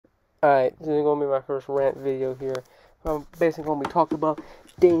Alright, this is gonna be my first rant video here. I'm basically gonna be talking about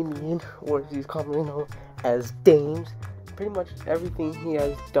Damien, or as he's commonly known as Dames. Pretty much everything he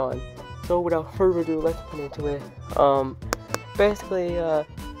has done. So without further ado, let's get into it. Basically,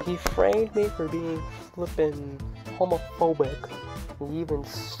 he framed me for being flippin' homophobic. He even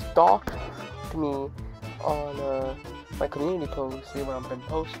stalked me on my community posts when I've been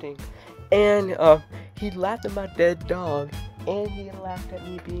posting. And he laughed at my dead dog. And he laughed at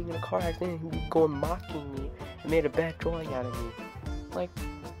me being in a car accident and he going mocking me and made a bad drawing out of me. Like,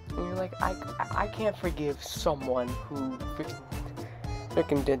 you're like, I can't forgive someone who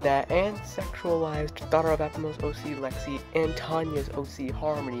freaking did that and sexualized daughter of Apamos OC Lexi and Tanya's OC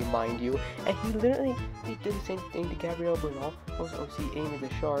Harmony, mind you. And he did the same thing to Gabrielle Bernal, was OC Amy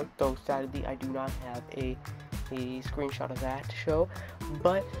the Shark, though sadly I do not have a screenshot of that to show.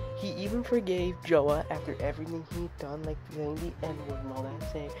 But he even forgave Joa after everything he'd done, like saying the N-word and all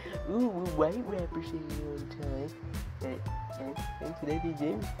that, saying, "Ooh, white rappers say you on time." And today be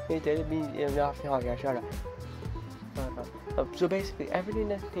Jim. Shut up. So basically, everything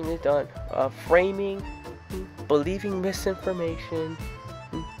that thing is done, framing, believing misinformation,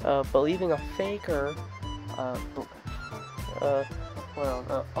 believing a faker,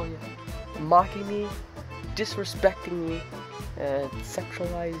 mocking me, disrespecting me,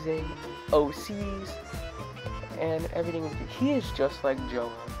 sexualizing OCs, and everything. He is just like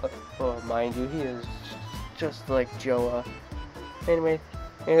Joa. Mind you, he is just like Joa. Anyway,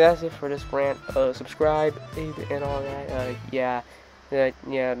 and that's it for this rant. Subscribe and all that. Yeah, like,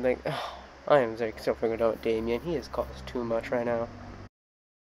 I am like so figured out Damien. He has caused too much right now.